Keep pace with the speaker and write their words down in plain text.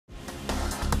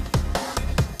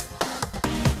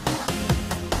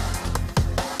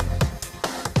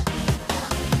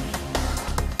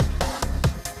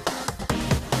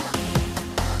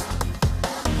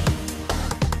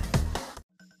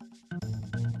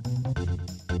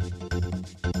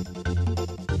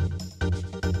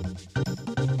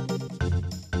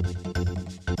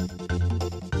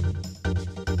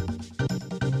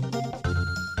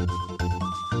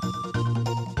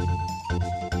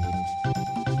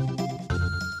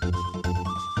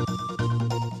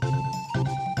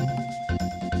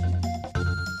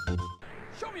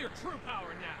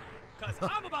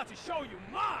I'm about to show you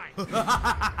mine.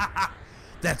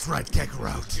 That's right,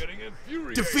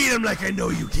 Kakarot. Defeat him like I know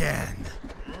you can.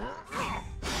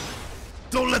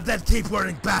 Don't let that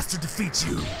cape-wearing bastard defeat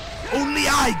you. Only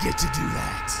I get to do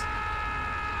that.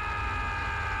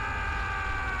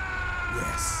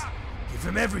 Yes, give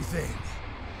him everything.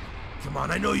 Come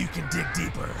on, I know you can dig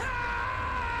deeper.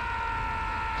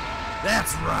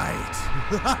 That's right.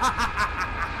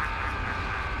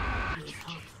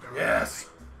 Yes.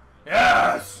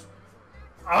 Yes.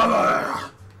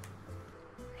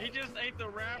 He just ate the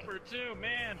wrapper too,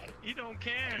 man. He don't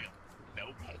care.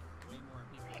 Nope.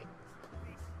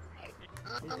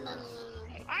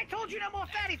 I told you no more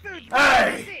fatty foods.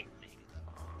 Hey!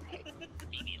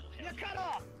 You're cut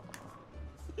off.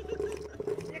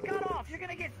 You're cut off. You're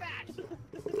gonna get fat.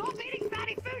 Stop eating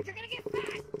fatty foods. You're gonna get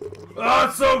fat. Oh,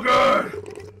 it's so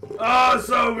good. Oh,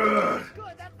 so good.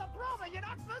 Good. That's the problem. You're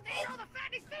not supposed to eat all the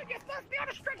fatty food. You're supposed to be on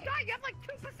a strict diet. You have like 2%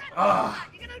 fat.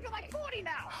 You're gonna go like 40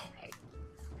 now. Stop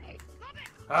it.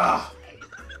 Ah.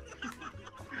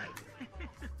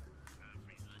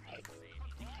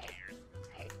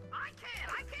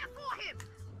 I can't for him.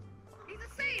 He's a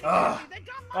Saiyan. They're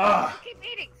dumb. Keep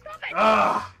eating. Stop it.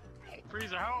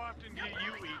 Frieza, how often do you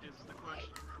eat is the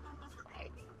question.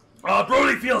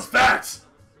 Brody feels fat.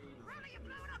 Brother, you're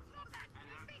blowing up. Stop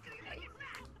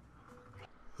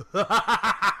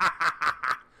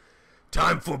that.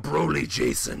 Time for Broly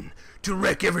Jason to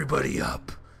wreck everybody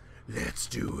up. Let's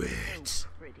do it.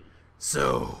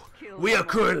 So, we are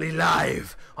currently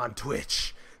live on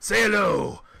Twitch. Say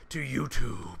hello to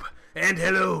YouTube. And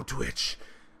hello, Twitch.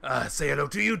 Say hello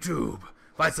to YouTube.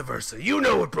 Vice versa. You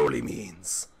know what Broly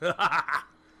means.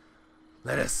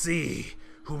 Let us see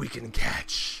who we can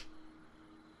catch.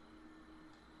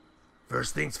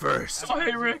 First things first. Oh,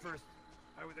 hey, Rick.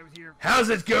 I was here. How's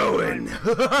it going?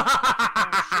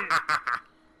 Oh, shit.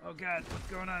 Oh, God. What's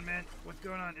going on, man? What's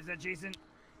going on? Is that Jason?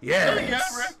 Yes.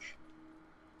 Yeah, Rick.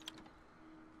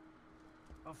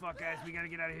 Oh, fuck, guys. We gotta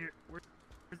get out of here.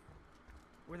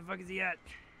 Where the fuck is he at?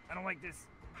 I don't like this.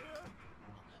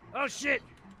 Oh, shit.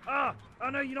 Oh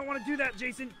no, you don't want to do that,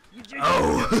 Jason. Jason.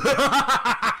 Oh.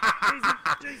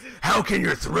 Jason. How can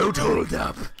your throat hold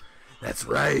up? That's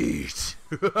right.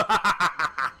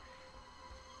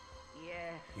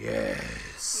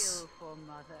 Yes. Kill for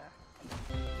mother.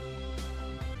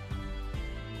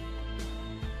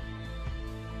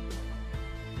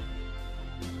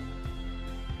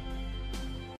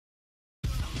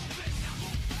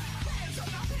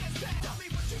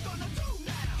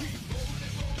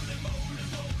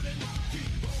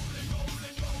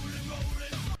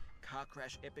 Car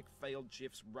crash, epic failed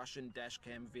GIFs, Russian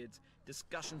dashcam vids,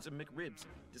 discussions of McRibs,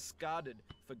 discarded,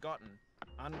 forgotten,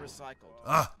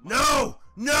 unrecycled. No!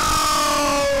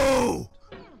 No!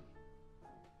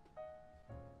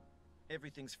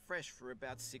 Everything's fresh for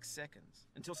about 6 seconds,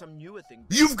 until some newer thing...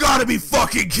 You've gotta be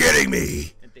fucking kidding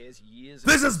me! And there's years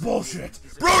This is bullshit!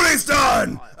 Broly's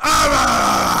done!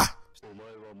 Ah!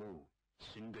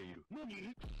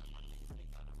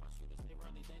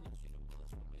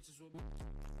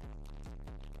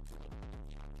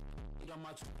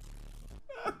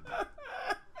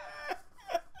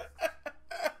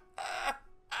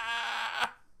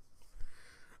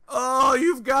 Oh,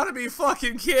 you've got to be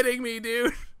fucking kidding me,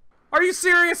 dude. Are you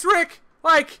serious, Rick?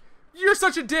 Like, you're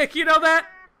such a dick, you know that?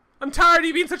 I'm tired of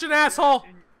you being such an asshole.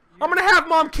 I'm gonna have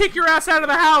Mom kick your ass out of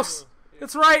the house.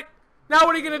 That's right. Now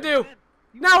what are you gonna do?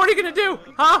 Now what are you gonna do?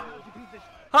 Huh?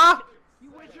 Huh?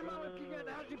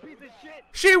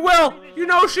 She will. You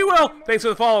know she will. Thanks for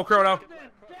the follow, Chrono.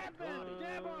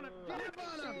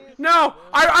 No,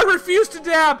 I refuse to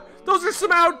dab. Those are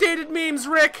some outdated memes,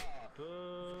 Rick.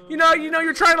 You know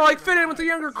you're trying to like fit in with the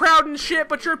younger crowd and shit,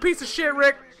 but you're a piece of shit,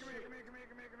 Rick.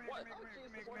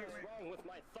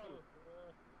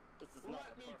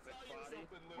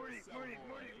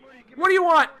 What do you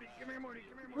want?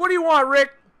 What do you want,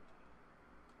 Rick?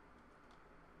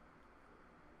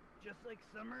 Just like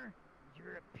Summer,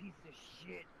 you're a piece of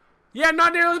shit. Yeah,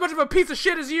 not nearly as much of a piece of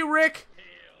shit as you, Rick.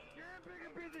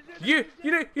 You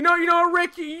know,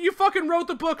 Rick. You fucking wrote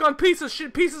the book on pieces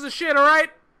of shit. All right.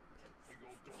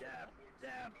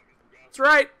 That's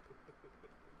right.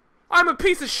 I'm a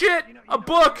piece of shit. A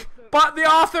book, but the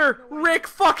author, Rick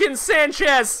fucking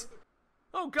Sanchez.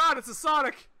 Oh God, it's a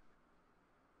Sonic.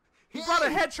 You brought a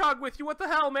hedgehog with you. What the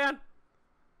hell, man?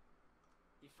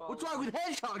 What's wrong with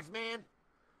hedgehogs, man?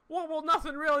 Well,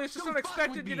 nothing really. It's just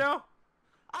unexpected, you know.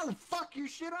 I'll fuck your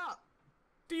shit up.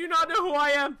 Do you not know who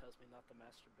I am?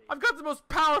 I've got the most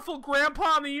powerful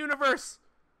grandpa in the universe.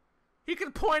 He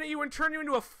can point at you and turn you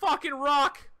into a fucking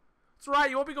rock. That's right.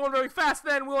 You won't be going very fast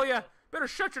then, will ya? Better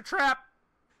shut your trap.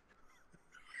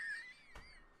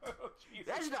 Jesus.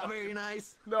 That's not very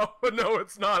nice. No, no,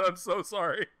 it's not. I'm so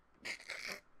sorry.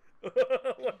 Oh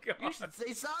my God. You should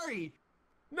say sorry.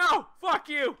 No, fuck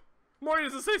you. Morty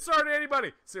doesn't say sorry to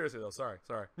anybody. Seriously though, sorry.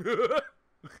 This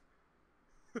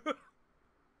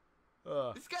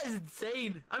guy's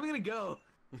insane. I'm gonna go.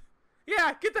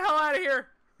 Yeah, get the hell out of here.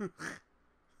 What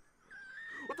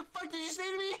the fuck did you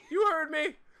say to me? You heard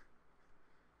me.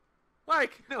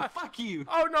 Like, No, fuck you.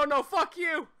 oh no, fuck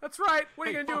you. That's right. What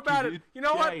are you Hey, gonna do fuck about you, it? dude. You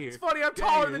know Get what? outta here. It's funny. I'm Get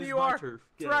outta taller here. than This you is my are. turf.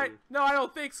 That's Get outta right. here. No, I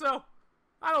don't think so.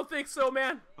 I don't think so,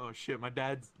 man. Oh shit, my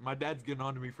dad's getting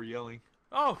on to me for yelling.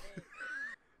 Oh,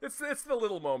 it's the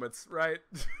little moments, right?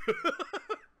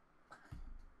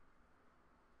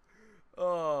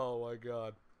 Oh my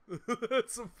God,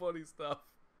 that's some funny stuff.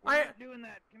 We're not doing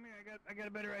that. Come here. I got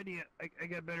a better idea. I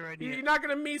got a better idea. You're not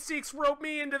gonna me-seeks rope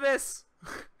me into this.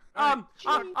 I'm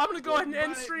gonna go ahead and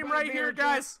end stream right here,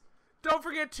 guys. Don't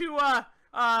forget to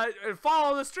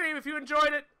follow the stream if you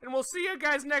enjoyed it, and we'll see you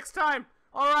guys next time.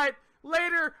 All right,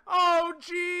 later. Oh,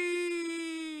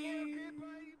 gee.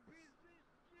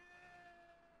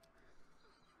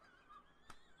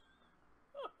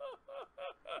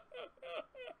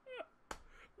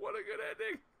 What a good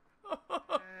ending.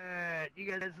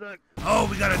 You guys look. Oh,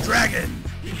 we got a dragon.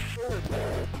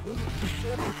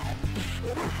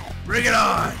 Bring it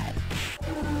on.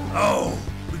 Oh,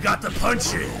 we got the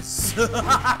punches.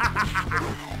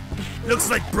 Looks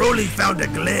like Broly found a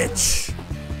glitch.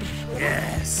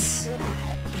 Yes.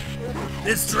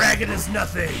 This dragon is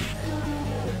nothing.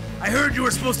 I heard you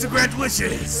were supposed to grant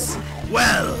wishes.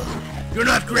 Well, you're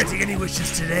not granting any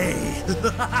wishes today.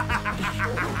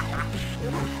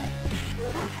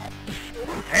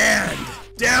 And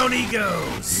down he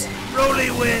goes. Broly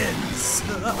wins.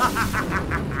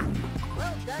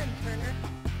 Well done, Turner.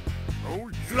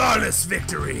 Flawless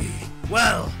victory.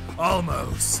 Well,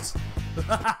 almost.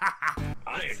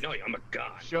 I didn't know you. I'm a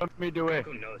god. Show me the way.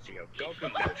 Goku knows you. Goku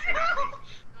knows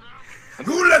you.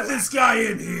 Who let this guy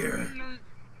in here?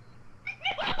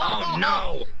 Oh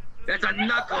no! That's a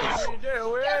Knuckles! Show me the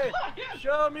way.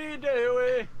 Show me the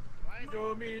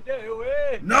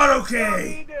way. Not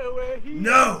okay.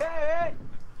 No.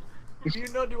 You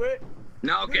know the way.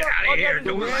 Now get out of here and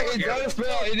do The it way like is you.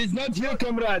 elsewhere. It is not here,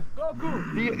 comrade.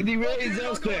 Goku. The way is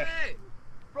elsewhere.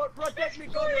 Protect me,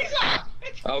 Goku.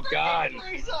 Oh god.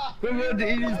 Comrade, it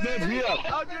is not here.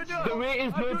 How do you do? The way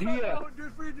is I not do not here. know who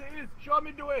Frieza is. Show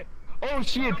me the way. Oh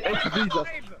shit, it's Frieza.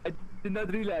 I did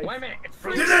not realize. Wait a minute. It's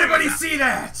Did Frieza. anybody see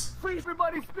that?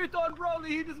 Everybody spit on Broly.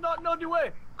 He does not know the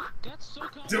way.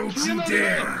 Don't you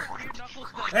dare.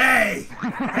 Hey.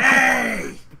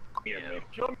 Hey.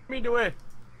 Show me the way.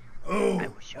 Oh,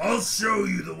 I'll show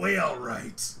you the way all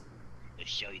right.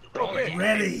 Okay.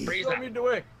 Ready. Show me the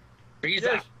way. Frieza.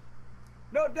 Yes.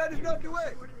 No, that is not the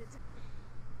way.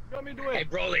 Show me the way. Hey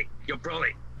Broly. Yo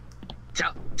Broly.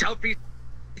 Tell Frieza.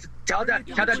 Tell that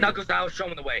Knuckles that I'll show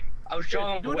him the way. I'll show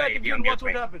him the Do way that if you again. don't Watch get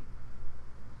what me. happens.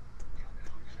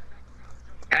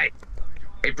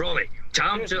 Hey Broly.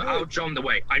 Tell him Yes, to do it. I'll show him the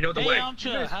way. I know the way. Tell him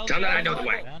that I know the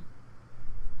way.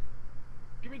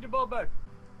 Give me the ball back.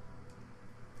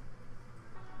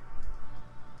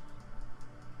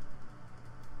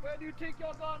 Where do you think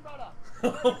you're going, brother?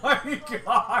 Oh my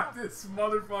God, this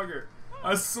motherfucker.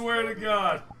 I swear to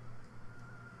God.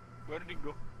 Where did he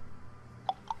go?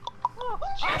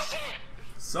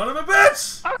 Son of a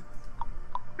bitch.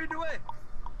 Be the way.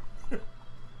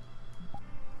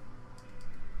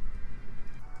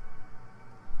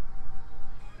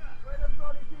 Where does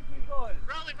Broly think he's going?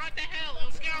 Broly, what the hell?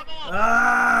 It'll scare them off.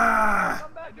 Ah.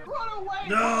 Come back and run away.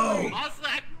 No. Also,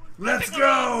 Let's think we're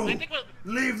wrong. go. I think we're-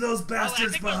 Leave those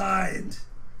bastards think we'll- behind.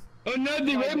 Oh no,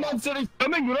 the way monster is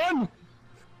coming, run!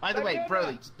 By the way,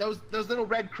 Broly, those little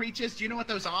red creatures, do you know what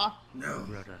those are? No.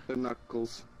 The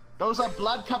Knuckles. Those are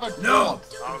blood-covered No.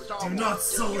 orbs. Do not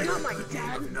sully the good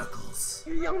name of Knuckles.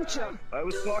 I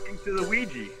was talking to the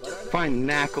Ouija. Find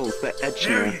Knuckles, the There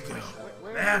etcher. you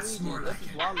go. That's more like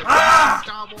it.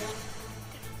 Ah!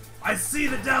 I see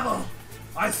the devil.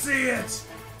 I see it.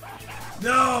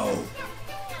 No.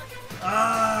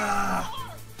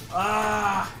 Ah.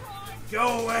 Ah.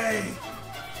 Go away.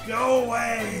 Go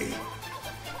away.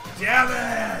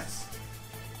 Damn it.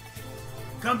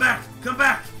 Come back. Come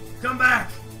back. Come back.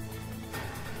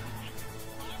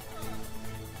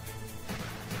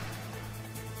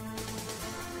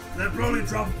 Let Broly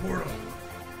drop a portal.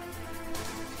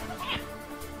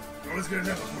 I was gonna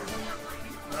drop a portal.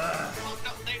 Oh,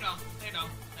 no, they know.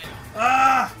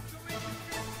 Ah!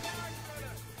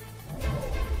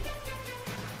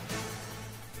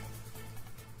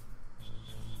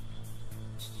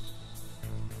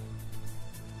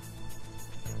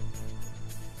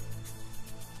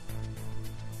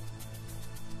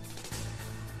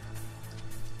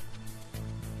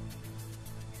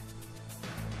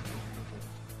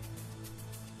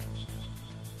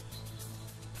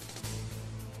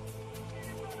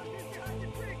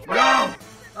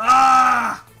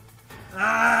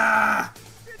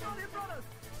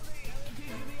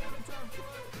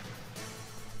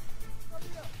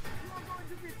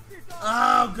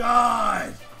 Oh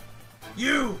God!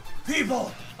 You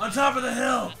people on top of the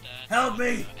hill, help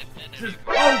me!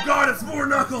 Oh God, it's more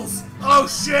Knuckles! Oh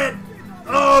shit!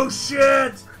 Oh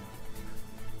shit!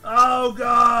 Oh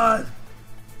God!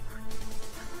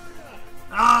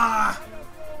 Ah!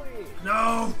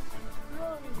 No!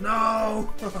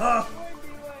 No!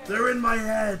 They're in my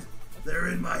head! They're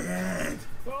in my head!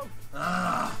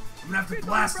 Ah! I'm gonna have to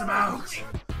blast them out!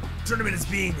 Tournament is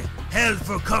being held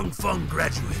for Kung Fung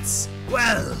graduates.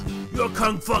 Well, your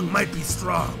Kung Fung might be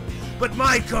strong, but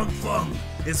my Kung Fung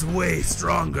is way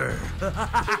stronger.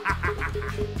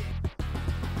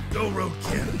 Go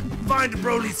Roadkill, find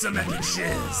Broly some epic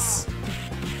shiz.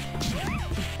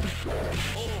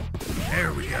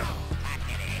 There we go.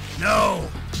 No,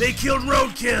 they killed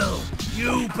Roadkill,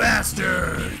 you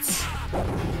bastards.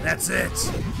 That's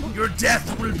it. Your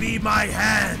death will be my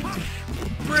hand.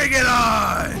 Bring it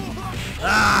on!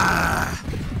 Ah!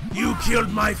 You killed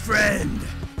my friend!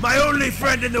 My only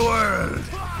friend in the world!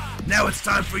 Now it's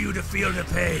time for you to feel the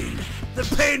pain. The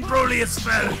pain Broly has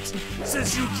felt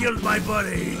since you killed my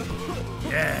buddy.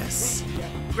 Yes.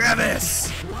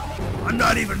 Gravis! I'm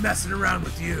not even messing around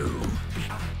with you.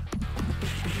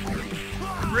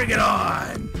 Bring it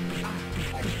on!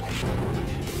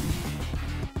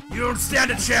 You don't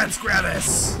stand a chance,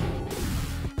 Gravis!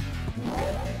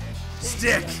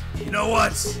 Stick! You know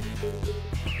what?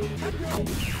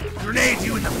 Grenade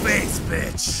you in the face,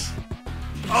 bitch!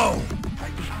 Oh!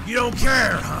 You don't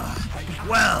care, huh?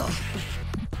 Well...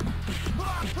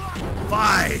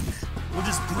 Fine! We'll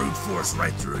just brute force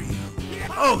right through you.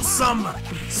 Oh,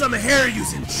 some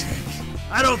hair-using chick!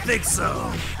 I don't think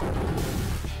so!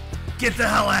 Get the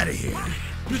hell out of here!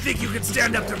 You think you can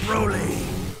stand up to Broly?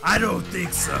 I don't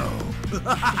think so.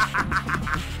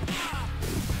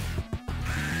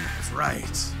 That's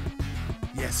right.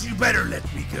 Yes, you better let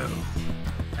me go.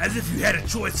 As if you had a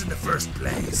choice in the first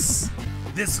place.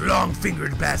 This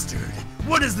long-fingered bastard.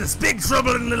 What is this, Big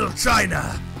Trouble in Little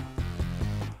China?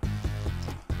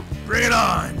 Bring it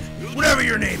on, whatever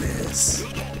your name is.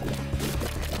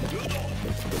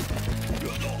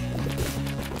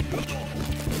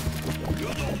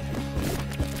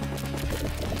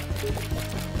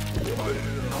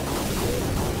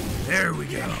 There we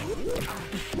go.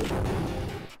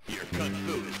 Your kung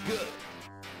fu is good.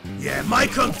 Yeah, my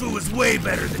kung fu is way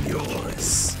better than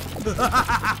yours.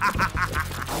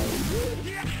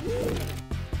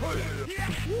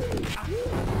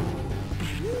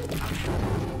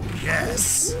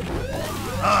 Yes.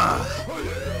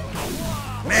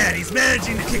 Man, he's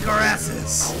managing to kick our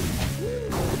asses.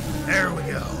 There we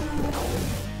go.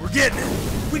 We're getting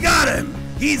him. We got him.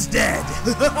 He's dead.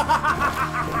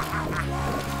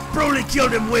 Broly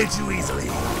killed him way too easily.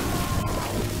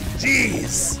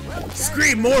 Jeez.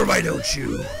 Scream more, why don't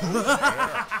you?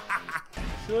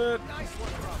 Shit.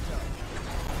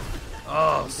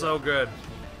 Oh, so good.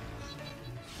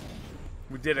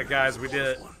 We did it, guys. We did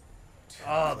it.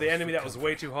 Oh, the enemy that was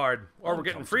way too hard. Or we're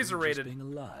getting Frieza raided.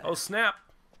 Oh, snap.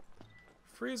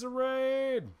 Frieza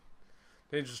raid.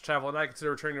 Dangerous travel at night.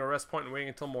 Consider returning to a rest point and waiting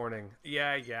until morning.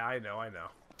 Yeah, I know.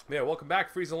 Yeah, welcome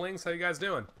back, Frieza Lings. How you guys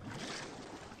doing?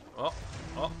 Oh.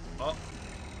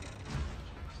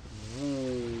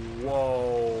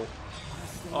 Whoa.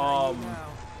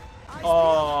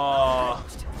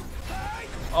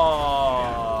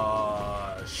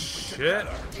 Shit.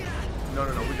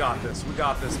 No, we got this. We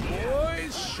got this,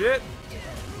 boys. Shit.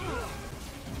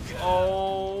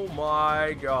 Oh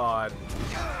my god.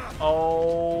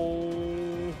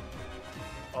 Oh.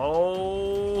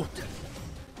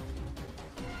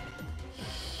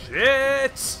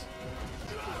 Shit.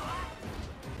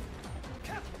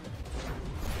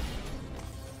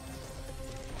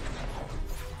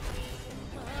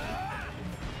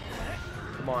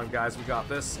 Come on, guys, we got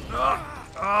this.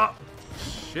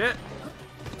 Shit.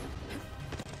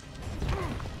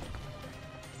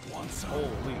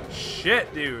 Holy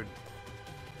shit, dude.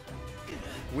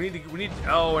 We need,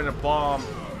 oh, and a bomb.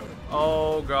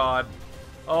 Oh, God.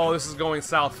 Oh, this is going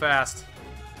south fast.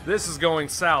 This is going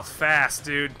south fast,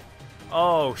 dude.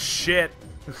 Oh, shit.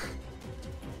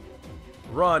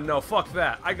 Run, no, fuck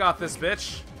that. I got this,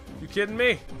 bitch. You kidding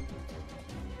me?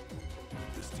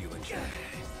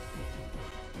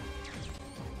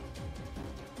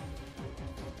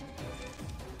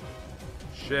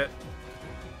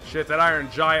 Shit, that Iron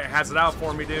Giant has it out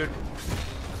for me, dude.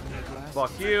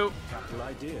 Fuck you. Capital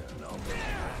idea. No.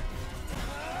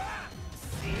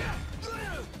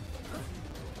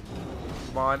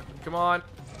 Come on.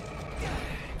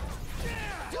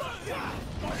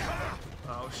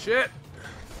 Oh, shit.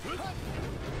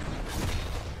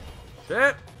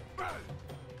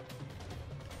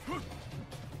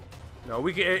 No,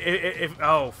 we can. If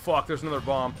oh fuck, there's another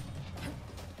bomb.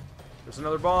 There's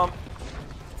another bomb.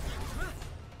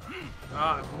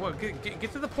 What?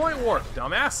 Get to the point, Warp,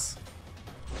 dumbass.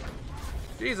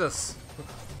 Jesus.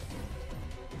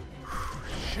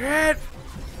 Shit.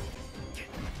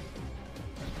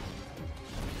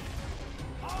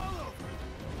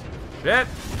 Shit.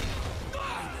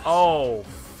 Oh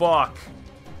fuck.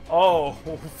 Oh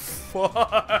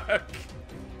fuck.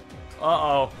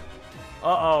 Uh-oh.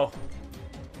 Uh-oh.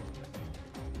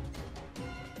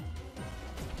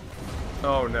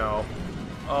 Oh no.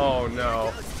 Oh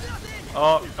no.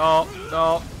 Oh,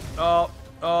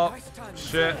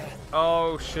 shit.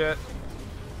 Oh shit.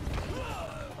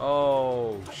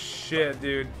 Oh shit,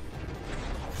 dude.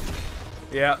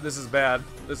 Yeah, this is bad.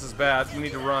 This is bad. We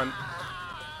need to run.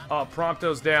 Oh,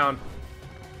 Prompto's down.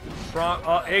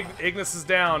 Ignis is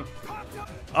down.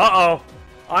 Uh-oh.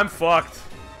 I'm fucked.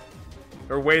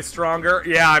 They're way stronger.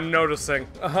 Yeah, I'm noticing.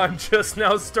 I'm just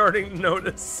now starting to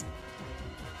notice.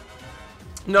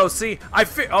 No, see,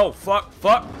 oh, fuck.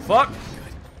 What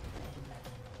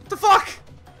the fuck?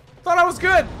 Thought I was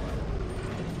good.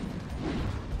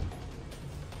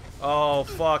 Oh,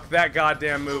 fuck. That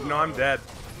goddamn move. No, I'm dead.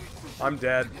 I'm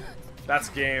dead. That's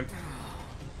game.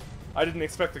 I didn't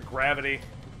expect the gravity.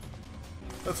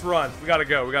 Let's run. We gotta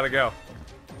go. We gotta go.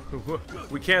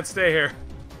 We can't stay here.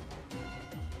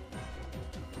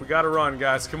 We gotta run,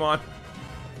 guys. Come on.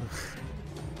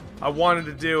 I wanted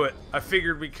to do it. I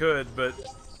figured we could, but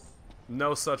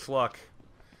no such luck.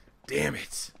 Damn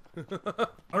it.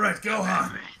 Alright,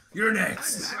 Gohan. You're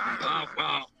next.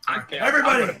 Well,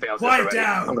 Everybody, quiet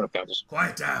down. I'm gonna fail this.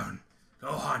 Quiet down.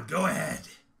 Gohan, go ahead.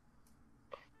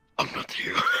 I'm not the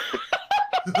hero.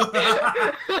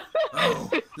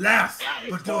 Oh, laugh,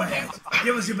 but go ahead.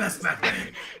 Give us your best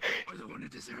backman.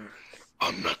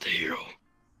 I'm not the hero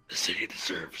the city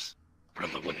deserves, but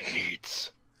I'm the one it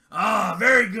needs. Ah,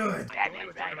 very good. Brody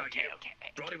was talking about you.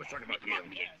 Brody was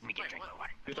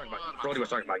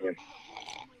talking about you.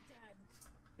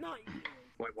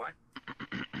 Wait, what?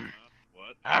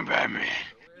 I'm Batman.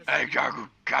 I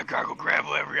gargle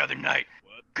gravel every other night.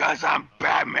 Cause I'm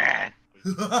Batman.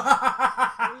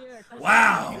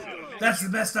 Wow, that's the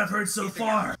best I've heard so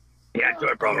far. Yeah, do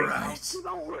it, Brody. All right.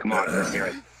 Come on, let's hear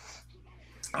it.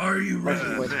 Are you ready?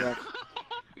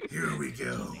 Here we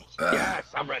go.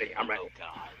 Yes, I'm ready. I'm ready.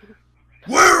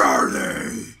 Where are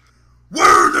they? Where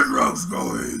are the drugs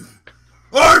going?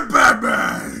 I'm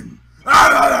Batman!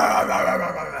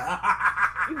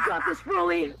 You got this,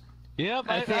 Broly! Yep,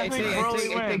 I think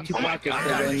Broly wins. I'm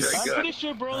pretty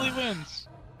sure Broly wins.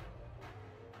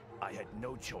 I had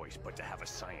no choice but to have a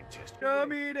scientist. Show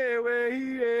me the way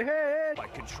he had. By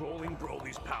controlling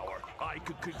Broly's power, I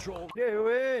could control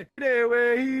The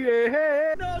way he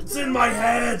had. It's in my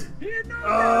head!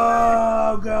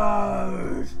 Oh,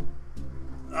 God!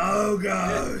 Oh,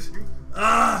 God!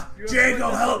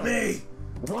 Jago, help me!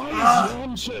 Why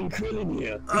is Yamcha killing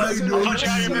you? I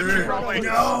know.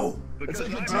 No!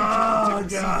 Oh,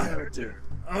 God!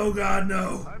 Oh, God,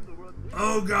 no!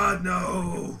 Oh, God,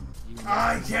 no!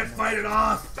 I can't fight it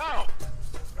off! No!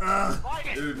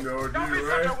 You know, Don't be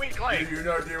such a weakling! You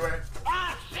know, do it.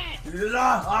 Ah, shit!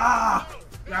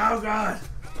 Oh, God!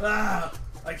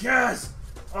 I can't!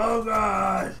 Oh,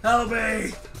 God! Help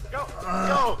me! Go!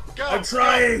 I'm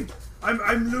trying!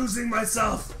 I'm losing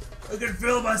myself! I can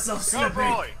feel myself slipping!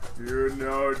 Broly! You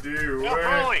know, do Go,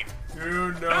 Broly!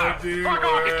 You know, do fuck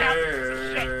off, you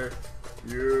captain!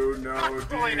 You know, Knock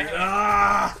Broly to do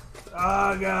hell.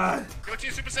 Oh, God! Go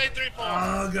to Super Saiyan 3 form!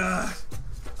 Oh, God!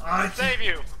 I I'll save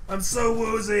you! I'm so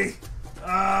woozy!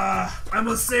 I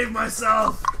must save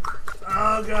myself!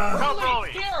 Oh, God! Go, Broly!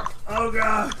 Here! Oh,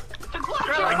 God! The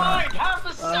glass your mind! Have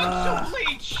the sensu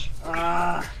bleach!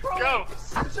 Go!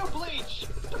 Sensu bleach!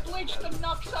 To bleach the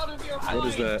nuts out of your mind! What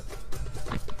is that?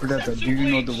 Predator, do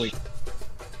you know the way?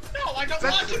 No, I don't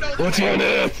want to know the What's way! on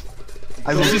earth?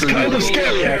 This is kind of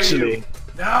scary, actually.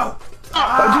 No!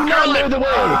 I do not know the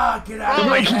way! Get out of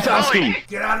my head!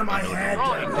 Get out of my head!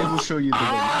 I will show you the way.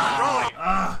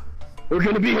 We're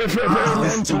gonna be here for a very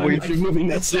long time if you're moving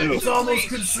that slow. It's almost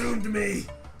consumed me!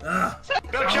 Go,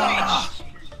 Chunch!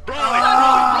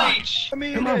 Broly, bleach!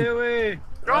 Come on.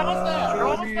 You're almost there! You're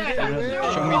almost there!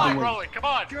 Show me Come the on, way. Broly! Come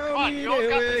on! Come on! You almost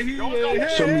got this! You almost got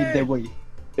this! Show me the way.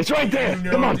 It's right there! You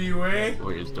Come know on! the way?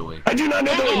 Where is the way? I do not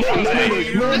know the way!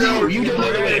 No, you don't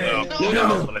know the way! No.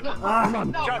 Come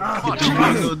on!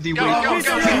 I know the way. You're almost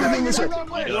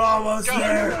there! You're almost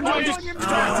there!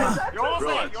 You're almost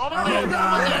there! Oh,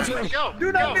 God! Go!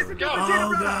 Do not miss it!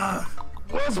 Oh, God!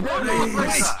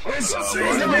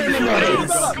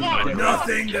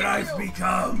 Nothing that I've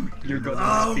become. You're gonna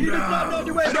I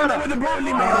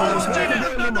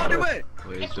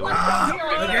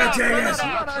can't take it.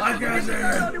 I can't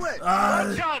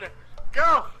take it.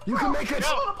 Go! You can make it!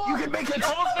 You can make it! I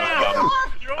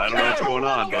don't know what's going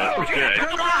on, but okay.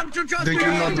 Do you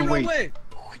know the way?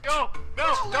 Go!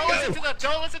 No! Don't listen to them!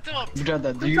 Don't listen to them! You got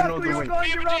that. Do you know the way? You're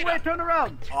going the wrong way. Turn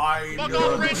around. I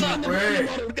know the way.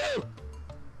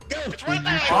 It's right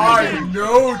there! I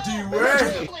know the way.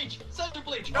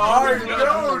 I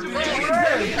know the way.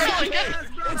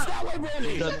 It's that way,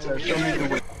 Randy! Show me the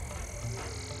way.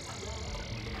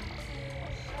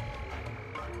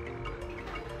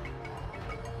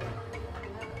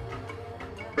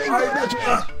 I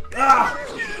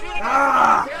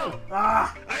know the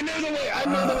way! I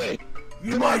know the way!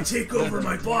 You might take over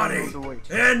my body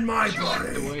and my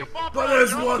body, but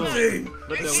there's one thing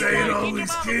Saiyan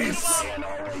always keeps: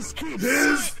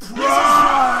 his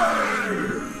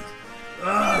pride. I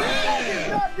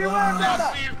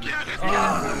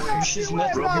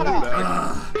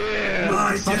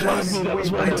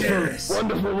did it.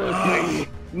 Wonderful work,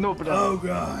 no problem. Oh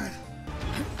God.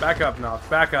 Back up, Nock.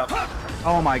 Back up.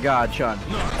 Oh my God, Chun.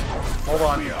 Hold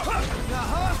on.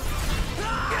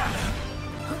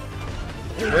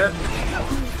 Hit.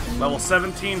 Level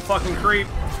 17 fucking creep.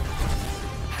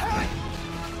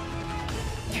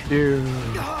 Dude.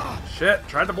 Shit.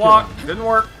 Tried to block. Didn't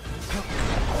work.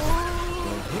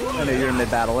 I know you're in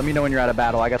mid-battle. Let me know when you're out of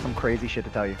battle. I got some crazy shit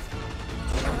to tell you.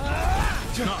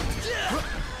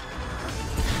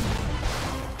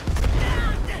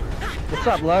 What's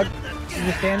up, Lug? You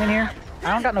just standing here?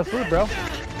 I don't got no food, bro. I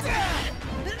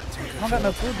don't got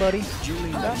no food, buddy.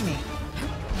 You got me.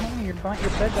 Oh, your bed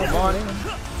got Come on.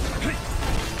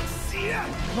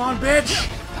 Come on, bitch!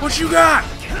 What you got?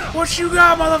 What you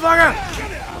got, motherfucker?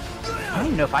 I don't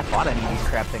even know if I fought any of these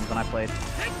crap things when I played. I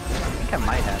think I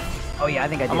might have. Oh yeah, I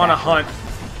think I did. I'm on a hunt.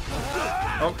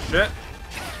 Oh, shit.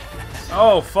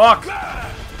 Oh, fuck.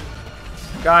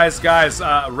 Guys,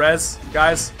 Rez,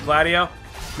 guys, Gladio.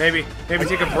 Maybe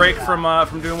take a break from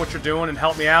doing what you're doing and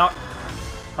help me out.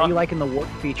 How you liking the warp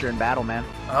feature in battle, man?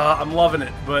 I'm loving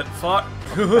it, but fuck.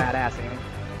 Badass, ain't it?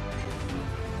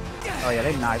 Oh yeah,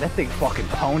 they nice. That thing fucking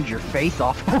pwned your face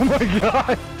off. Oh my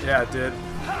God. Yeah, it did.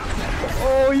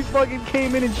 Oh, he fucking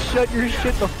came in and shut your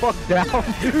shit the fuck down,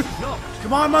 dude.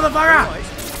 Come on, motherfucker!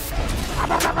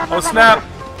 Oh snap!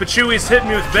 Pachui's hitting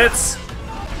me with bits.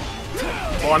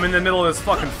 While I'm in the middle of this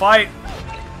fucking fight.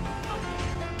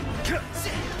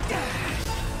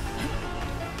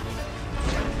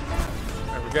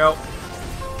 There we go.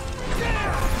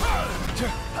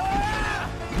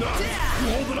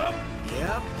 Hold it up!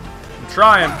 Yep. I'm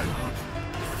trying.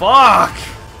 Fuck!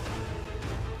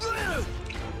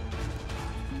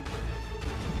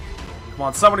 Come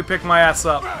on, somebody pick my ass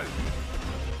up.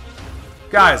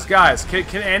 Guys,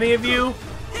 can any of you,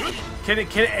 can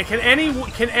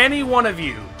any one of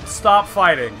you stop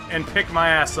fighting and pick my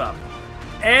ass up?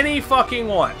 Any fucking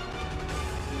one.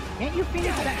 Can't you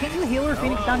heal her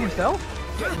Phoenix down yourself?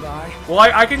 Well,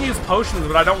 I can use potions,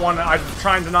 but I don't want to. I'm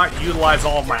trying to not utilize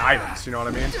all of my items. You know what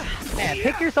I mean? Man,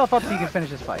 pick yourself up so you can finish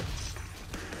this fight.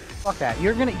 Fuck that.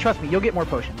 You're gonna trust me. You'll get more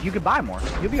potions. You could buy more.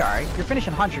 You'll be all right. You're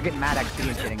finishing hunts. You're getting mad XP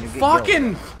and shitting. You'll get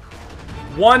fucking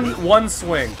one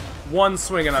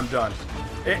swing, and I'm done.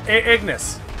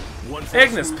 Ignis,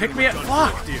 pick me up.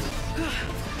 Fuck, dude.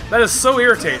 That is so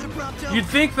irritating. You'd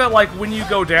think that like when you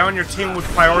go down, your team would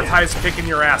prioritize picking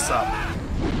your ass up.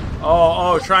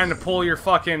 Oh, trying to pull your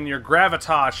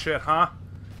gravitas shit, huh?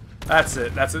 That's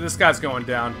it. This guy's going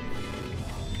down.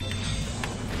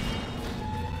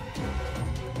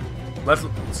 Let's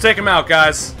take him out,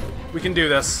 guys. We can do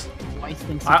this.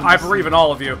 I believe in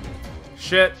all of you.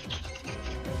 Shit.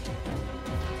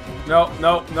 No.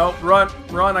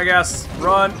 Run, I guess.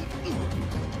 Run.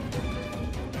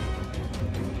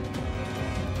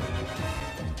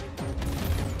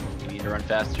 You need to run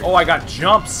faster. Oh, I got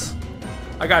jumps.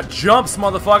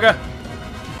 Motherfucker.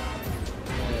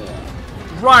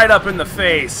 Right up in the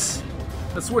face.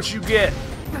 That's what you get.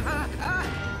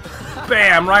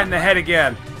 Bam, right in the head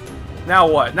again. Now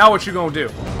what? Now what you gonna do?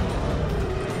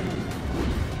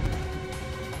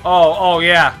 Oh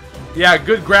yeah. Yeah,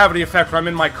 good gravity effect when I'm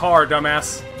in my car,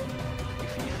 dumbass.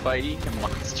 If you fight a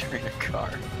monster in a car.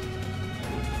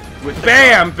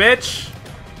 Bam, bitch!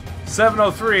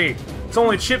 703. It's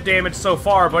only chip damage so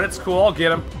far, but it's cool. I'll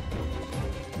get him.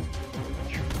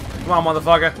 Come on,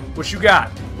 motherfucker. What you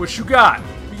got?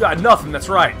 You got nothing, that's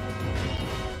right.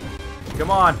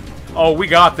 Come on. Oh, we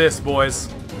got this, boys.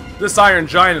 This Iron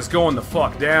Giant is going the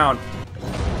fuck down.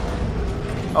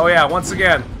 Oh yeah, once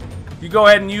again. You go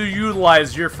ahead and you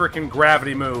utilize your freaking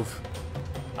gravity move.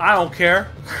 I don't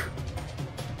care.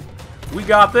 We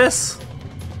got this.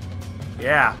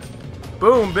 Yeah.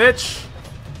 Boom, bitch.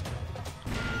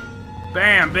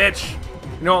 Bam, bitch.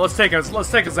 You know what? Let's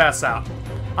take his ass out.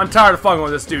 I'm tired of fucking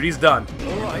with this dude. He's done.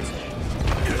 All right.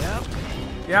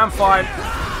 Yeah, I'm fine.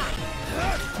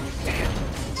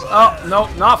 Oh, no,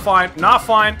 not fine. Not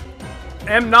fine.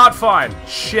 Am not fine.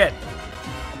 Shit.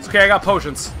 It's okay, I got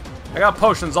potions.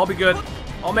 I'll be good.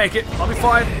 I'll make it. I'll be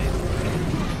fine.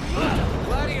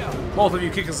 Both of you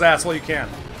kick his ass while you can.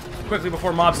 Quickly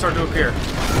before mobs start to appear.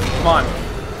 Come on.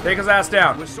 Take his ass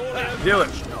down. Do it.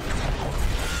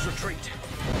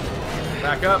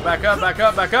 Back up, back up, back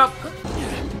up, back up.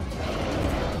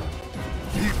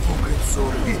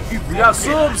 We got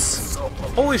subs!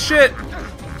 Holy shit!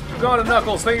 Going to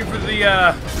Knuckles, thank you for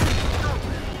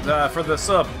the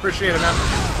sub. Appreciate it, man.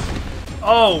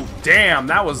 Oh, damn,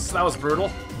 that was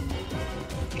brutal.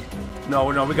 No,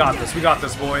 we got this. We got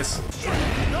this, boys.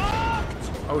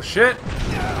 Oh shit!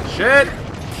 Shit!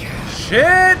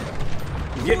 Shit!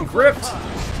 I'm getting gripped.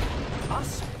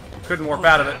 Couldn't warp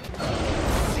out of it.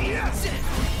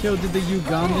 Yo, did the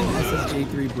Ugandan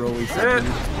SSJ3 Broly set?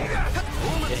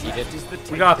 Yeah, he did.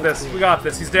 We got this. We got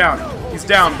this. He's down. He's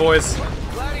down, boys.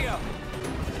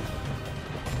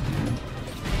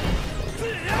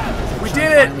 We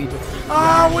did it!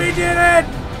 Oh, we did it!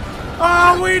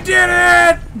 Oh, we did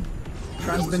it!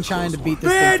 Trent's been trying to beat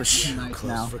this thing for 2 nights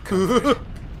now.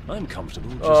 I'm comfortable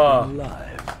just being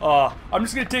alive. I'm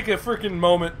just gonna take a freaking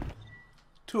moment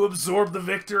to absorb the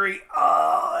victory.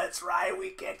 Oh, that's right, we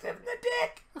kicked him in the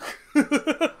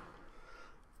dick.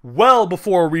 Well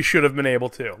before we should have been able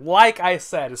to. Like I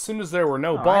said, as soon as there were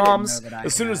no bombs,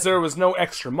 as soon as there was no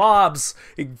extra mobs,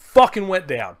 it fucking went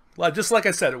down. Just like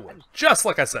I said it would. Just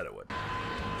like I said it would.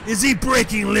 Is he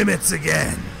breaking limits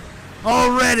again?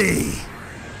 Already?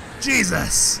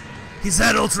 Jesus. He's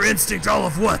had Ultra Instinct all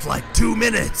of what, like 2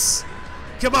 minutes?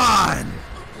 Come on!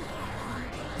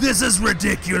 This is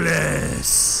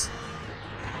ridiculous!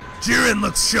 Jiren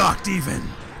looks shocked even.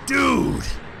 Dude!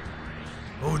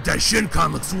 Oh,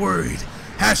 Daishinkan looks worried.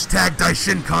 Hashtag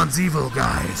Daishinkan's evil,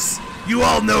 guys. You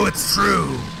all know it's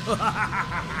true.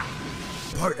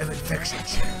 Part of infection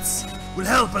chance will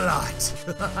help a lot.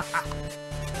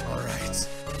 Alright,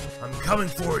 I'm coming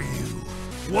for you.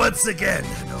 Once again,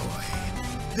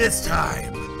 Hanoi. This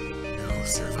time, no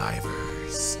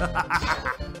survivors.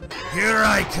 Here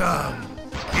I come.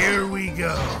 Here we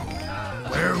go.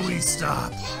 Where we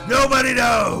stop, nobody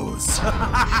knows.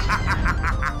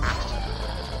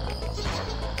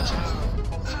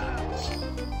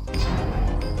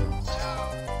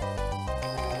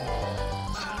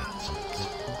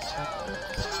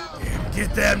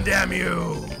 Get them, damn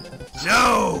you!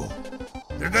 No!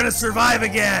 They're gonna survive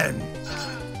again!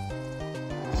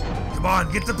 Come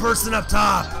on, get the person up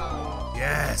top!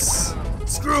 Yes!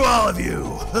 Screw all of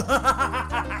you!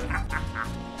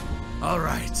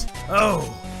 Alright.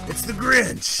 Oh, it's the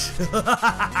Grinch!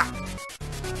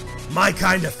 My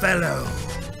kind of fellow.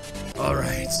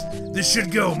 Alright, this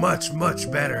should go much,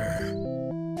 much better.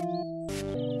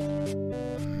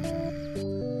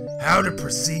 How to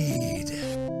proceed?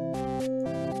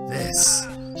 This,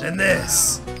 then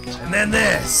this, and then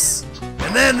this,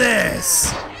 and then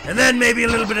this, and then maybe a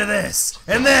little bit of this,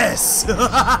 and this!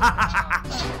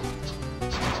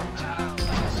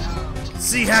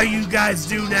 See how you guys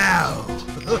do now.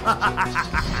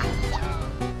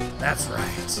 That's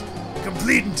right.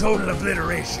 Complete and total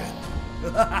obliteration.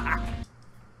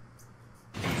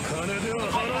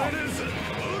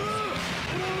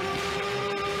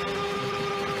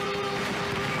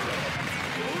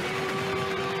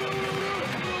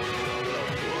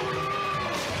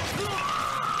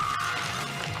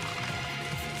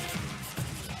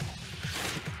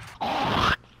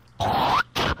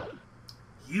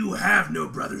 You have no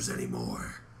brothers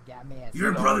anymore.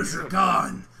 Your brothers are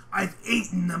gone. I've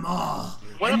eaten them all.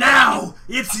 And now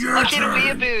it's your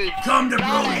turn. Come to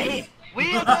Brody.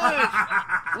 Weeaboos!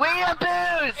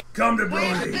 Come to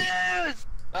Brody.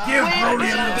 Give Brody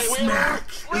a little snack.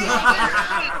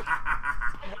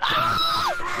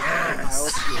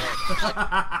 Yes.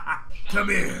 Come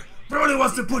here. Brody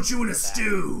wants to put you in a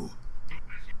stew.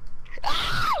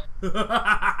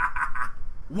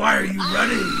 Why are you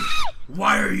running?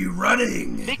 Why are you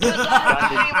running? Because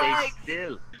I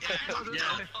still.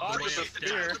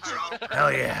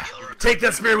 Hell yeah. Take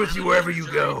that spear with you wherever you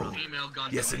go.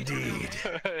 Yes, indeed.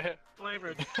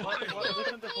 Flavored.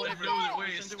 Listen to Flavored.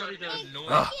 Listen to what he does.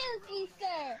 Oh. Excuse me,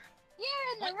 sir. You're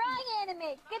in the wrong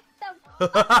anime. Get the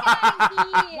fuck out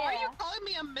of here. Why are you calling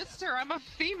me a mister? I'm a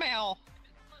female.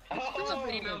 That's a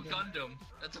female Gundam.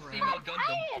 That's a female Gundam.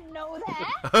 I didn't know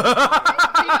that.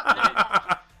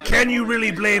 Can you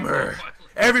really blame her?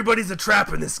 Everybody's a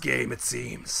trap in this game, it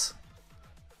seems.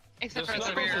 Except for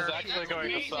Spear is actually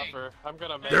going to suffer. I'm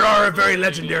gonna make There are a very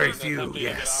legendary few,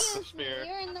 yes. You're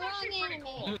in the wrong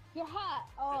anime. You're hot.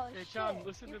 Oh, hey, Sean,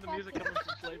 listen to the music coming from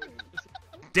Flavor.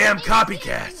 Damn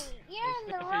copycat! You're in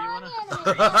the wrong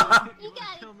anime. You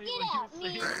gotta get out,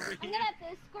 me. I'm gonna have to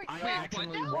escort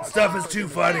you. Stuff is too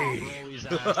funny.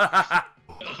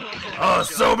 Oh,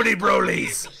 so many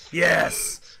Brolys.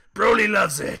 Yes. Broly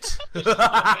loves it.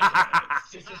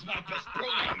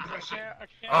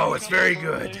 Oh, it's very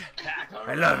good.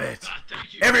 I love it.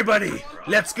 Everybody,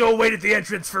 let's go wait at the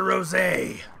entrance for Rose.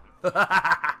 This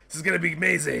is gonna be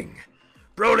amazing.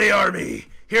 Broly army,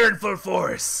 here in full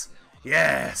force.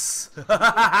 Yes.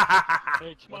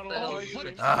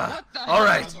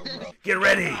 Alright, get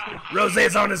ready.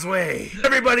 Rose's on his way.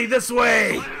 Everybody this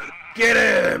way. Get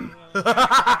him.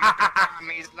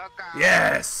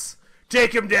 Yes.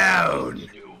 Take him down!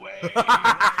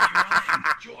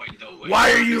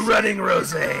 Why are you running,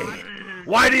 Rose?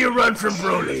 Why do you run from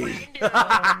Broly?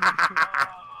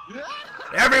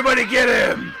 Everybody get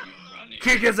him!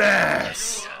 Kick his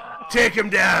ass! Take him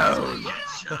down!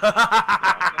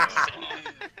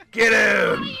 Get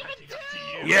him!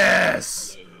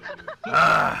 Yes!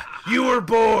 You were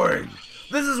born!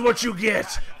 This is what you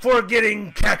get for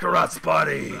getting Kakarot's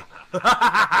body!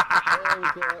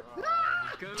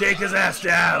 Take his ass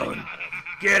down!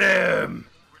 Get him!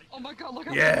 Oh my God, look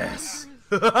how yes!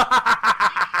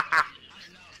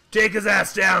 Take his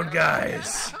ass down,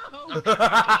 guys!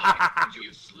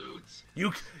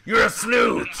 You're a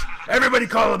sleut! Everybody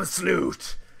call him a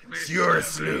sleut! You're a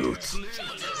sleut!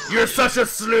 You're such a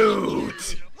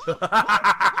sleut! What'd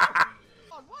I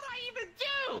even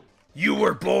do? You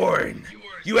were born!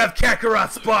 You have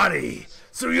Kakarot's body!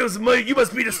 So you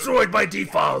must be destroyed by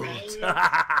default!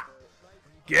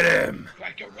 Get him!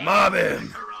 Mob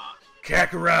him!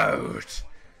 Kakarot!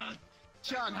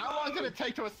 Sean, how long did it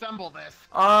take to assemble this?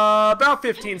 About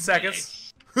 15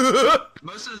 seconds.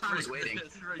 Most of the time was waiting.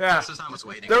 Yeah. Most of the time was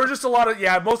waiting. There were just a lot of,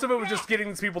 most of it was just getting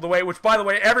these people to wait, which, by the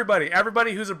way,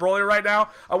 everybody who's a Broly right now,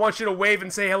 I want you to wave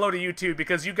and say hello to YouTube,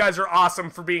 because you guys are awesome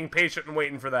for being patient and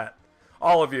waiting for that.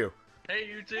 All of you. Hey,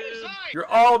 YouTube! You're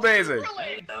all amazing.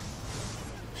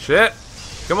 Shit.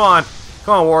 Come on.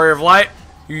 Come on, Warrior of Light.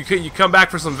 You come back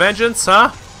for some vengeance,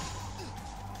 huh?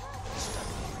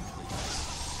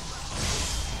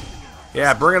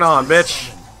 Yeah, bring it on,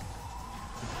 bitch.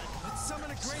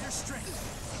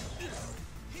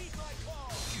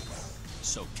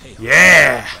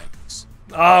 Yeah.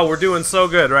 Oh, we're doing so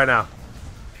good right now.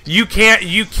 You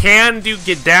can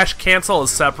get dash cancel as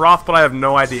Sephiroth, but I have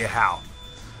no idea how.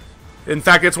 In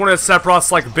fact, it's one of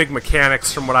Sephiroth's like big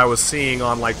mechanics from what I was seeing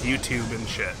on like YouTube and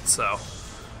shit. So,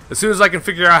 as soon as I can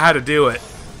figure out how to do it,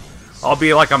 I'll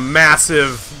be like a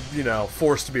massive,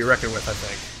 force to be reckoned with, I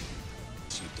think.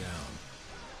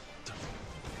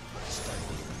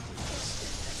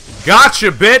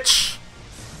 Gotcha, bitch!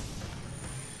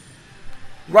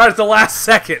 Right at the last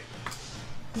second.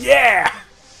 Yeah!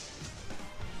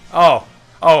 Oh,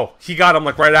 he got him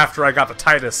like right after I got the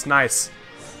Titus. Nice.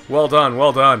 Well done,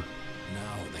 well done.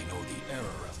 Now they know the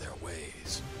error of their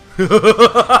ways.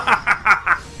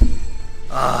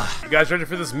 You guys ready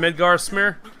for this Midgar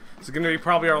smear? This is going to be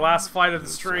probably our last fight of the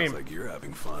stream. Sounds like you're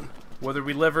having fun. Whether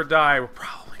we live or die, we're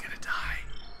probably going to die.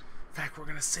 In fact, we're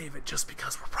going to save it just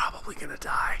because we're probably going to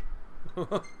die.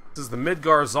 This is the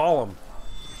Midgar Zolom.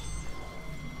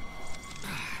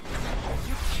 Are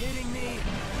you kidding me?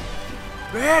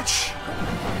 Bitch!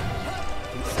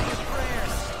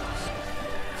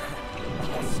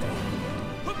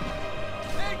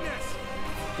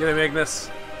 Get him, Ignis.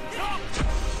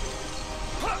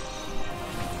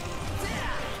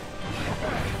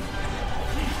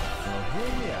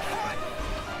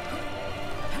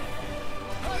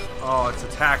 Oh, its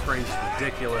attack range is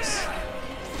ridiculous.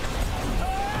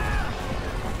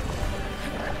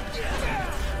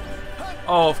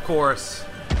 Oh, of course.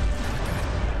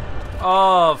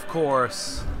 Of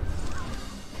course.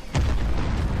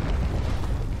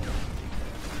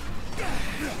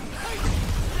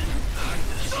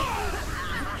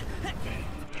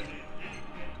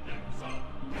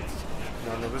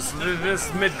 No, this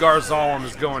Midgar Zolom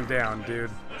is going down,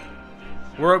 dude.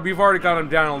 We've already got him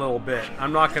down a little bit.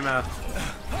 I'm not gonna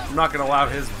allow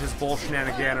his bull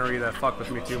shenaniganery to fuck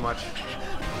with me too much.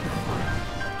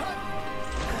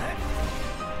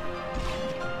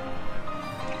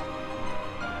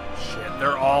 Shit,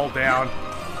 they're all down.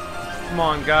 Come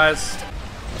on, guys.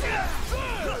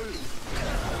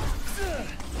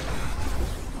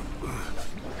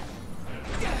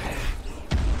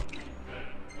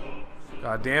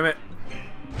 God damn it.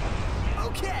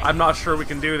 I'm not sure we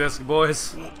can do this,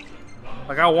 boys.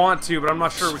 Like, I want to, but I'm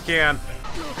not sure we can.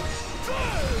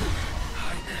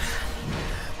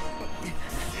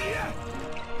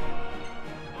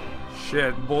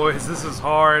 Shit, boys, this is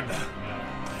hard.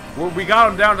 We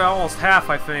got him down to almost half,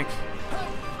 I think.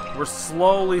 We're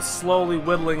slowly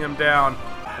whittling him down.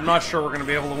 I'm not sure we're going to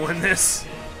be able to win this.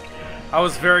 I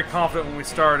was very confident when we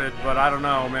started, but I don't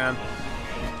know, man.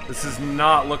 This is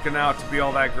not looking out to be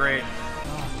all that great.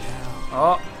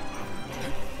 Oh.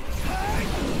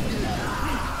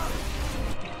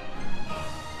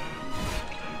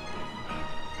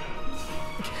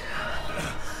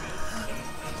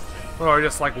 Or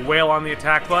just like wail on the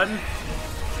attack button,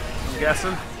 I'm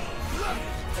guessing.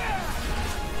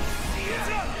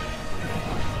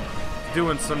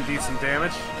 Doing some decent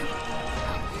damage.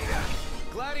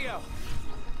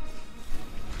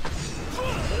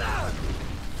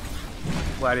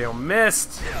 Gladio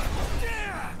missed.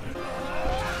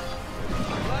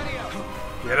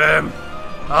 Get him.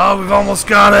 Oh, we've almost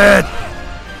got it.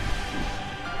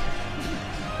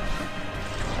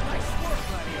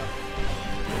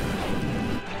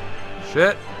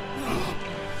 Shit.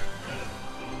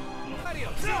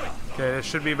 Okay, this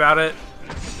should be about it.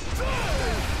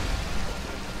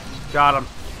 Got him.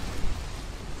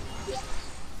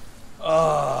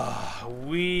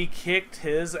 We kicked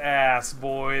his ass,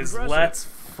 boys. Let's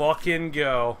fucking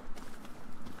go.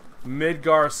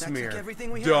 Midgar smear.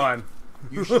 Done.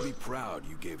 You should be proud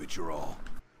you gave it your all.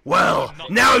 Well,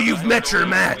 now you've met your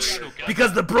match,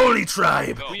 because the Broly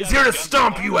tribe is here to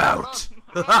stomp you out.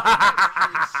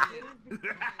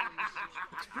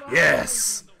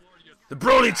 Yes. The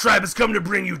Broly tribe has come to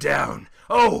bring you down.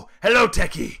 Oh, hello,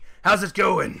 Techie. How's it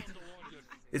going?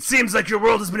 It seems like your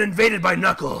world has been invaded by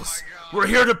Knuckles. We're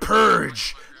here to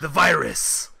purge the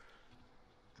virus.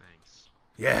 Thanks.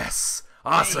 Yes.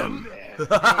 Awesome.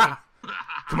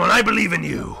 Come on, I believe in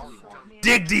you.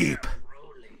 Dig deep.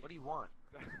 What do you want?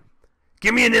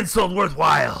 Give me an insult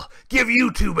worthwhile. Give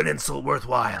YouTube an insult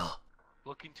worthwhile.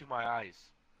 Look into my eyes.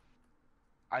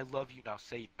 I love you, now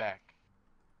say it back.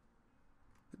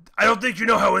 I don't think you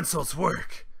know how insults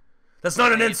work. That's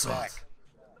not an insult.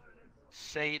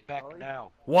 Say it back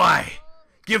now. Why?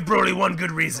 Give Broly one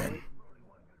good reason.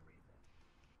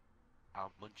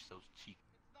 I'll munch those cheeks.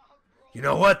 You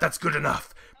know what? That's good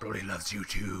enough. Broly loves you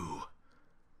too.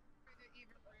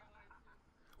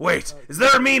 Wait, is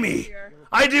there a Mimi?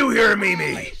 I do hear a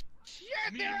Mimi.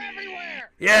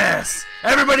 Yes,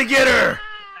 everybody get her.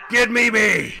 Get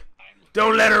Mimi.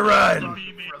 Don't let her run.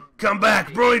 Come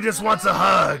back. Broly just wants a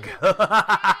hug.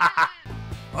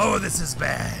 Oh, this is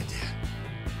bad.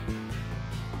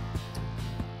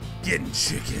 Getting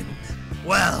chicken.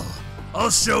 Well, I'll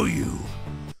show you.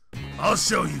 I'll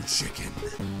show you, chicken.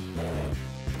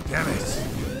 Damn it.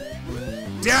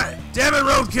 Damn it,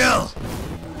 Roadkill!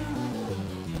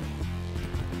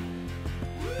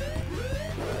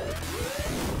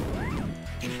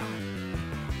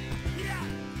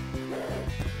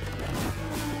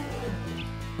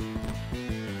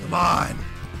 Come on.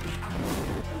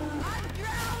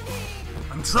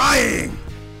 I'm trying.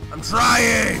 I'm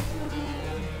trying.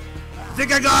 I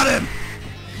think I got him.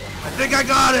 I think I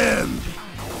got him.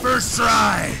 First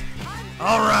try.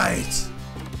 All right.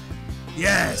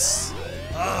 Yes.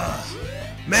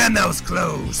 Man, that was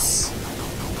close.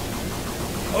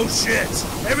 Oh shit.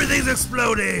 Everything's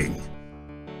exploding.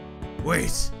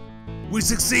 Wait. We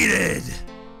succeeded.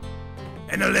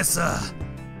 And Alyssa,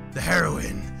 the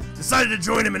heroine, decided to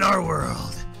join him in our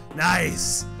world.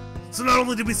 Nice. So not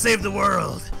only did we save the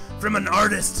world from an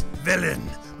artist villain,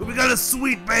 but we got a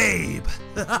sweet babe.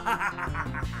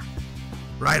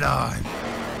 Right on.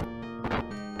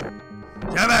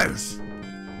 Come out.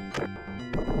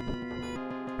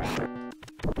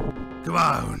 Come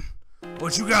on.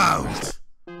 What you got?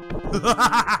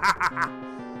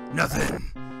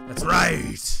 Nothing. That's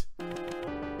right.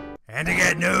 And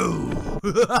again, no.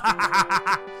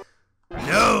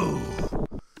 No.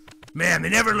 Man, they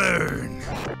never learn.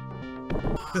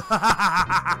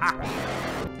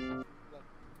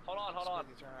 Hold on.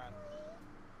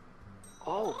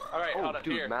 Oh, Alright, hold on,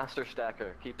 dude, here. Master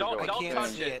Stacker. Keep it Don't going.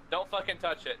 touch it. Don't fucking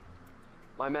touch it.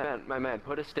 My man,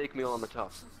 put a steak meal on the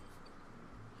top.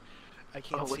 I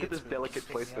can't see look it. at this delicate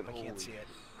placement. I can't see it.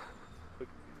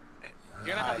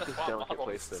 You're gonna have to this swap delicate levels.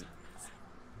 placement.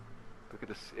 Look at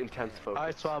this intense focus.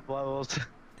 I swap levels.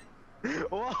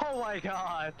 Oh my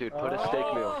god! Dude, put a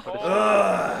steak meal. Put a steak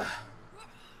meal.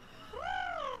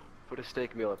 Put a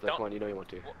steak meal up there. Come on, you know you want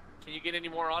to. Can you get any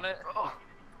more on it? Oh,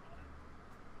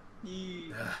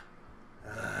 More?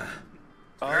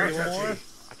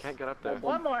 I can't get up there.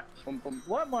 One more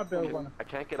Bill one. I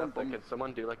can't get up there. Can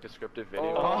someone do like descriptive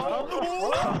video?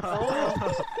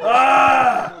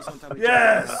 Ah!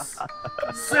 Yes!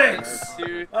 6!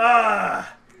 Dude.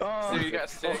 Ah! Dude, you got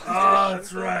 6. Oh,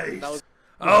 that's right.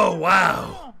 Oh,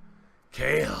 wow.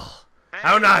 Kale.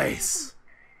 How nice.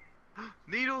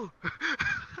 Needle.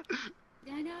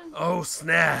 Oh,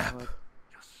 snap.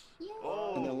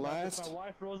 And the last. My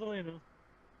wife, Rosalina.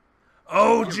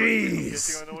 Oh,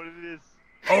 jeez.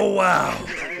 Oh, wow.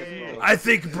 I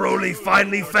think Broly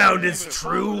finally found his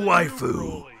true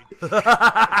waifu.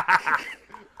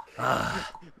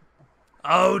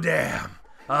 Oh, damn.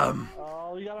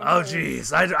 Oh,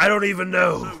 jeez. I don't even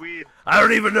know. I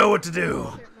don't even know what to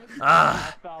do.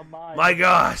 My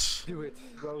gosh. Do it,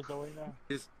 Rosalina.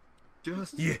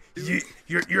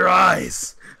 Your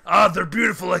eyes. They're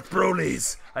beautiful like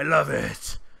Broly's. I love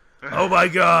it. Oh my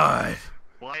god.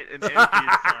 White and empty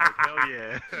inside. Hell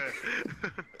yeah.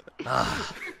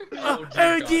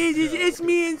 Oh Jesus, it's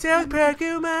me in South Park.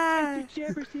 Oh my.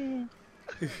 Jefferson.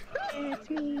 It's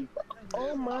me.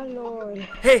 Oh my lord.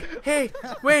 Hey,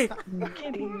 wait.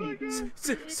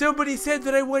 Somebody said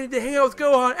that I wanted to hang out with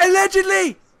Gohan.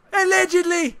 Allegedly.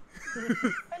 Allegedly.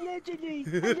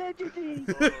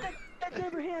 That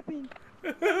never happened.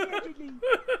 Allegedly.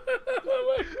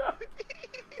 Oh my god,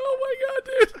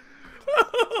 dude.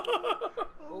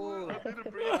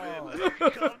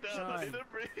 Calm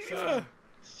down.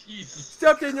 Jesus.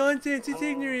 Stop that nonsense. It's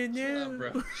ignorant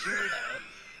now.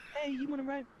 Hey, you wanna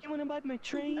ride my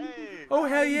train? Hey. Oh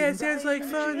hell yeah, it sounds like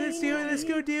fun. Let's do it. Let's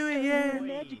go do it. Yeah.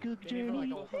 Magical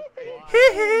journey.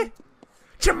 Hee hee.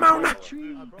 Jamona.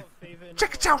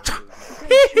 Check it out.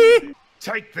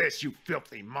 Take this, you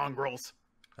filthy mongrels.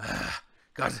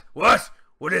 God, what?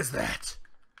 What is that?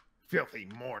 Filthy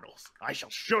mortals. I shall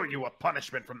show you a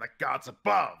punishment from the gods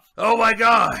above. Oh my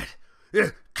god.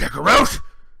 Kakarot?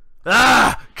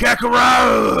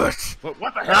 Kakarot!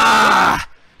 What the hell?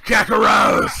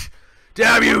 Kakarot!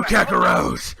 Damn you,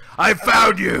 Kakarot! I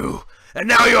found you, and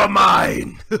now you're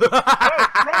mine!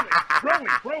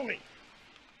 Broly!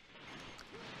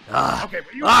 Okay,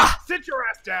 but you sit your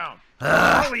ass down!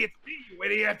 Broly, it's me, you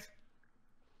idiot!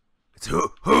 It's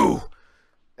who?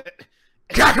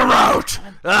 Kakarot!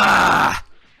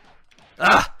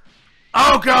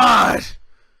 Oh god!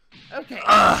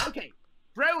 Okay.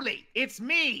 Broly, it's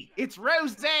me! It's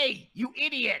Rose, you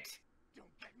idiot!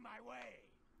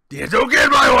 Yeah, don't get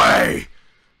in my way!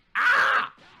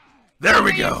 There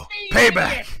we go.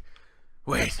 Payback.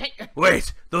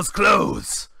 Wait. Those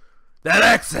clothes. That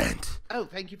accent. Oh,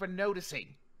 thank you for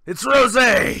noticing. It's Rose.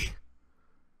 Yeah,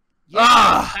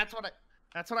 that's what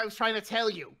I was trying to tell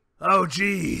you. Oh,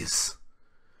 jeez.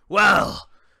 Well,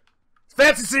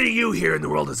 fancy seeing you here in the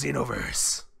world of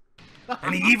Xenoverse.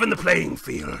 And even the playing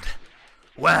field.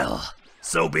 Well,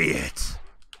 so be it.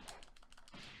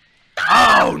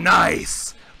 Oh,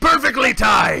 nice. Perfectly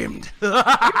timed! You're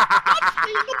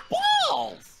punching the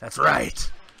balls! That's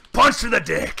right. Punch to the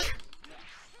dick!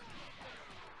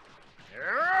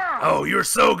 Oh, you're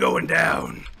so going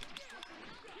down.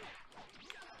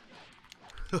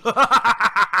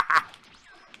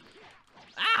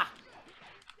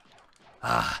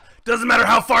 Doesn't matter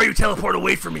how far you teleport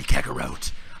away from me,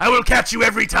 Kakarot. I will catch you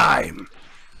every time.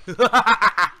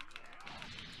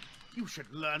 You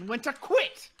should learn when to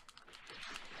quit.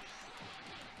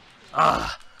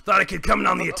 Thought I could come in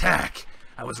on the attack.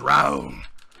 I was wrong.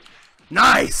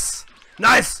 Nice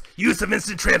use of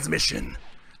instant transmission.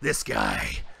 This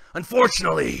guy.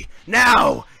 Unfortunately,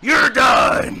 now you're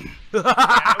done. No!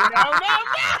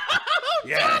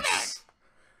 Yes.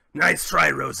 Nice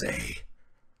try, Rose.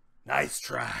 Nice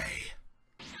try.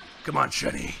 Come on,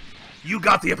 Shunny. You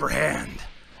got the upper hand.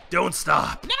 Don't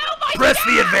stop. No, Press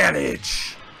the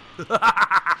advantage.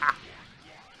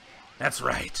 That's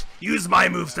right. Use my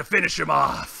moves to finish him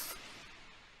off.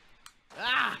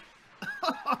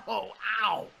 Oh,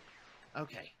 ow.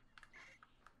 Okay.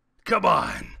 Come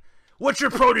on. What's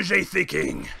your protege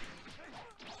thinking?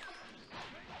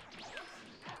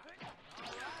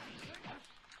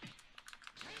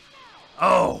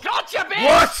 Oh. Gotcha, bitch!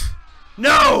 What?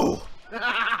 No!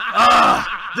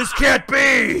 This can't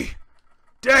be!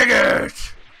 Dang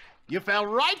it! You fell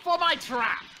right for my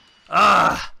trap!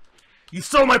 You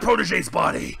stole my protege's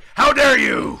body! How dare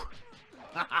you!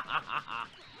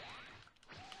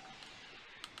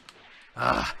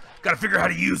 Gotta figure out how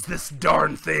to use this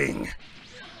darn thing.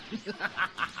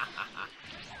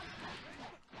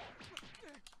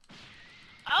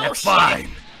 That's fine!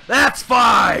 That's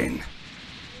fine!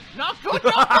 Not good,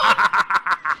 not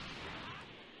good!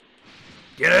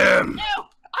 Get him! No!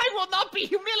 I will not be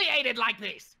humiliated like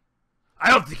this!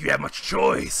 I don't think you have much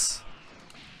choice.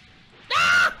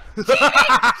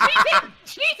 Cheating!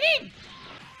 Cheating!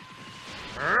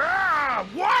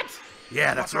 What?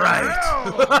 Yeah, that's What the right.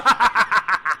 hell?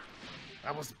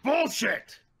 That was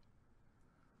bullshit.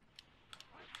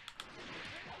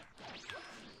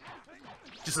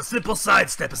 Just a simple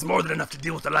sidestep is more than enough to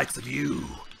deal with the likes of you.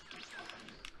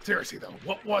 Seriously though,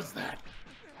 what was that?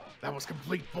 That was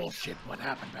complete bullshit. What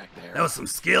happened back there? That was some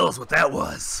skills, what that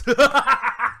was.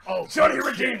 Oh, Shorty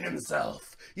redeemed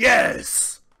himself.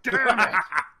 Yes. Damn it.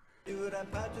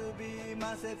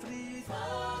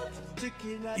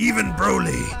 Even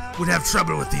Broly would have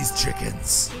trouble with these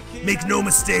chickens. Make no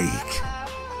mistake.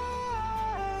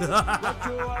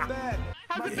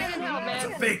 How's it feeling now, It's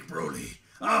man? a fake Broly.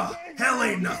 Oh, hell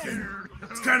ain't nothing.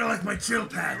 It's kind of like my chill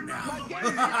pad now.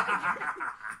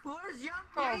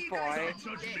 Oh boy.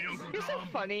 You're so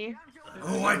funny.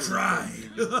 Oh, I try.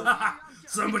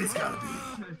 Somebody's gotta be.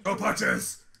 Go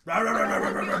punchers. Rah, rah, rah, rah,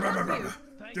 rah, rah, rah, rah, rah.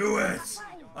 Do it.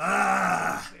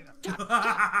 Ah.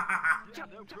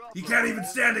 He can't even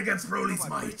stand against Broly's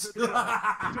might.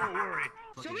 Don't worry.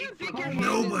 Show me a big your hand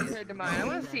Nobody. compared to mine. I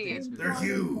want to see. They're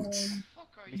huge.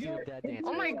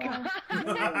 Oh my god.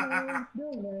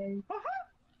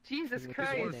 Jesus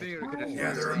Christ.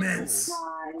 Yeah, they're immense.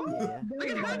 Look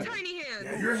at my tiny hands.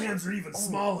 Yeah, your hands are even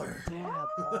smaller.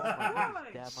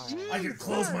 I can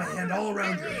close my hand all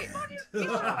around your hand.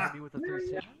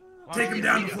 Take him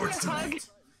down before it's too late.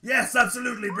 Yes,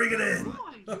 absolutely. Bring it in.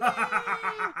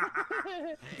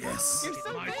 Yes. You're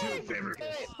so big.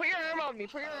 Put your arm on me.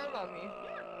 Put your arm on me.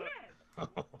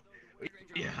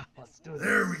 Yeah.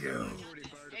 There we go.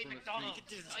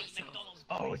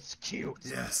 Oh, it's cute.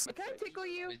 Yes. Can I tickle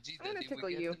you? I'm gonna tickle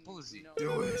you.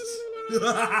 Do it.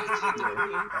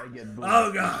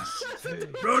 Oh gosh.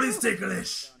 Broly's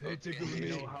ticklish. That's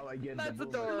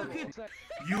adorable.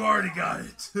 You already got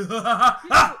it. Ah!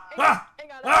 Ah!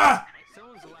 Ah!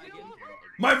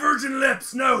 My virgin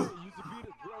lips, no.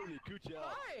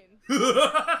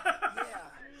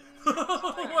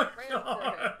 Oh my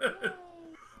god.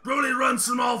 Broly runs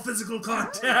from all physical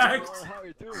contact. How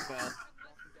you doing, man?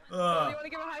 You wanna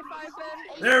give a high five then?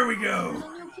 There we go.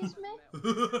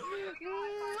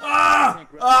 Ah!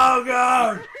 Oh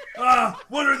god! Ah!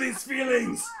 What are these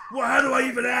feelings? Well, how do I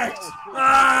even act?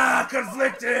 Ah!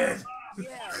 Conflicted.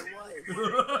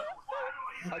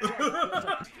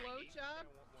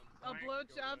 A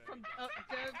blowjob from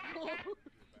Deadpool.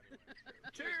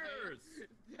 Cheers!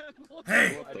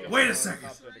 Hey, wait a second.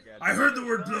 I heard the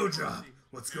word blowjob.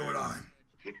 What's going on?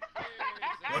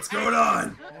 What's going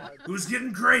on? Who's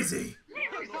getting crazy?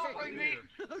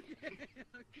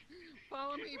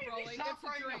 Follow me, Broly. It's a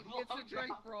drink. It's a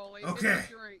drink, Broly. Okay. It's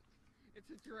a drink. It's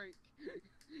a drink.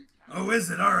 Oh, is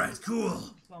it? All right,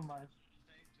 cool. No!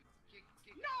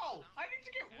 I need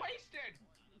to get wasted!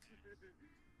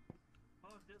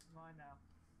 Oh, this is mine now.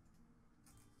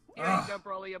 Here you go,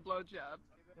 Broly, a blowjob.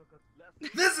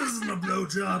 This isn't a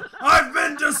blowjob. I've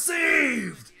been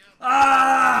deceived.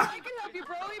 Ah! I can help you,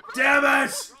 Broly. Damn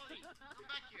it!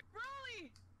 Broly,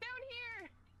 down here.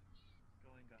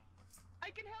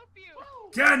 I can help you.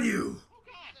 Can you?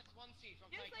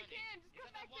 Yes, I can. Just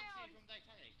come back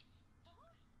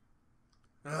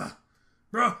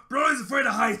down. Broly's afraid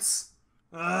of heights.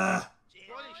 I'll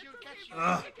catch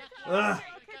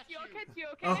you,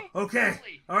 okay? Oh, okay.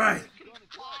 All right.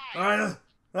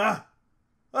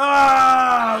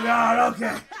 Oh God.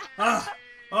 Okay.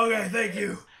 Okay. Thank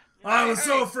you. I was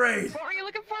so afraid. What were you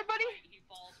looking for, buddy?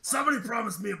 Somebody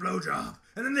promised me a blowjob,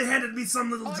 and then they handed me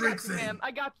some little drink I got you, thing. ma'am.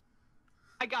 I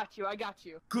got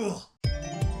you. Cool.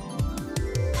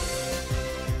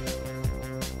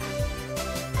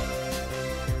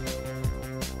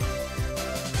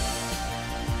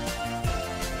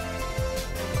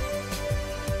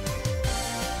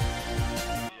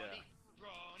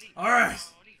 All right.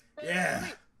 Yeah.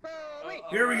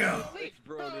 Here we go.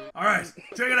 All right.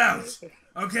 Check it out.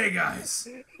 Okay, guys.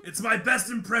 It's my best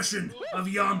impression of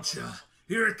Yamcha.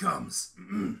 Here it comes.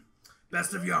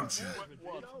 Best of Yamcha.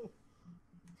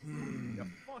 You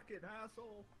fucking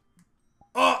asshole.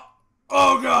 Oh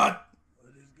God.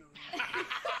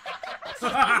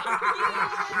 That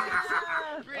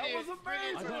was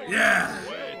amazing. Yeah.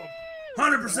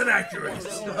 100% accurate.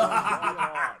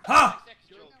 Huh?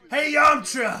 Hey,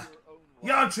 Yamcha.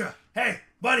 Yamcha. Hey,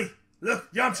 buddy.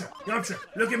 Look, Yamcha.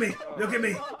 Look at me. Look at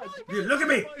me. Look at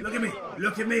me. Look at me.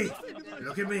 Look at me.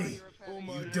 Look at me.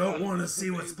 You don't want to see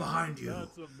what's behind you.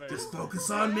 Just focus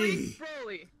on me.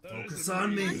 Focus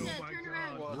on me.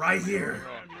 Right here.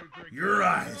 Your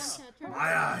eyes.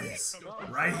 My eyes.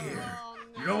 Right here.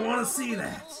 You don't want to see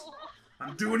that.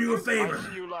 I'm doing you a favor. I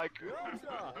see you like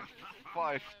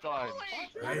 5 times.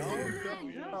 Right here.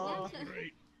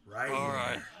 Right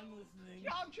Alright.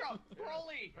 Chum,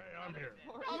 Broly. Hey, I'm here.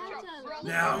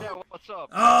 Now. What's up?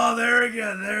 Oh, there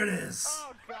again. There it is.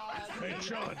 Oh, God. Hey,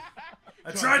 Sean.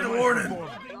 I tried to warn him.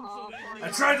 I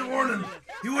tried to warn him.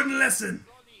 He wouldn't listen.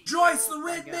 Joyce, the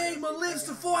Red Magma lives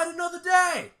to fight another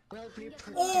day.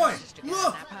 Oi,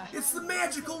 look, it's the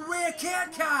magical rare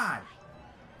cat card.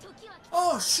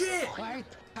 Oh shit!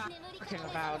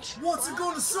 What's it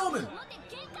going to summon?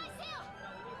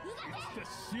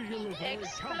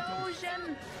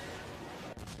 Explosion!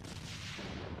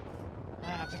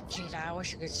 Ah, Vegeta, I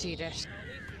wish you could see this.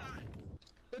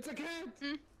 It's a cat.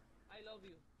 I love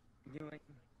you.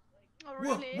 Oh,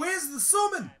 really? Where's the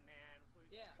summon?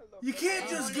 You can't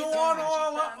just go on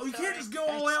all out. You can't just go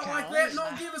all out like that and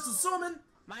not give us a summon.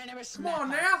 Come on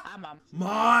now.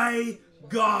 My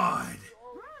God!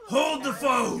 Hold the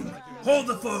phone. Hold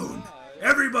the phone.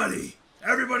 Everybody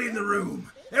in the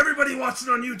room. Everybody watching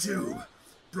on YouTube.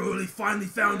 Broly finally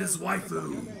found his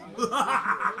waifu.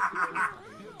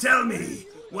 Tell me,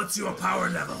 what's your power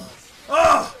level?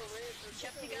 Oh!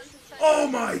 Oh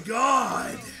my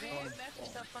God!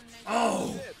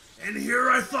 Oh, and here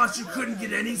I thought you couldn't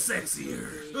get any sexier.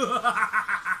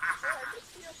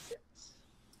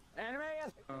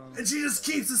 And she just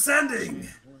keeps ascending.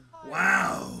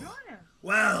 Wow.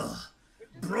 Well,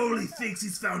 Broly thinks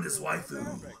he's found his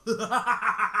waifu.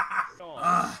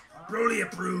 Broly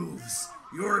approves.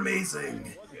 You're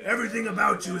amazing. Everything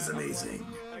about you is amazing.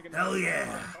 Hell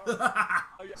yeah.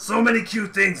 So many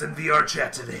cute things in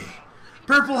VRchat today.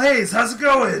 Purple Haze, how's it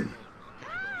going?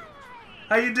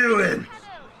 How you doing?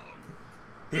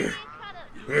 Here.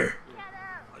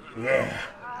 Yeah.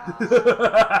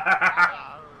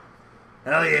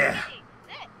 Hell yeah.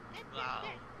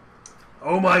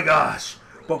 Oh my gosh.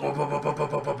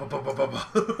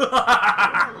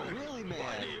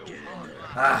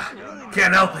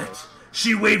 Can't help it.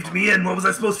 She waved me in. What was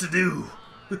I supposed to do?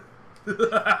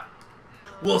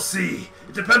 We'll see.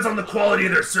 It depends on the quality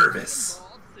of their service.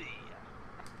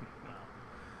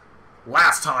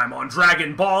 Last time on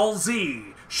Dragon Ball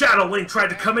Z, Shadow Link tried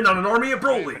to come in on an army of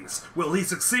Brolys. Will he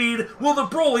succeed? Will the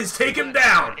Brolys take him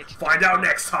down? Find out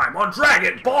next time on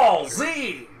Dragon Ball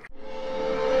Z!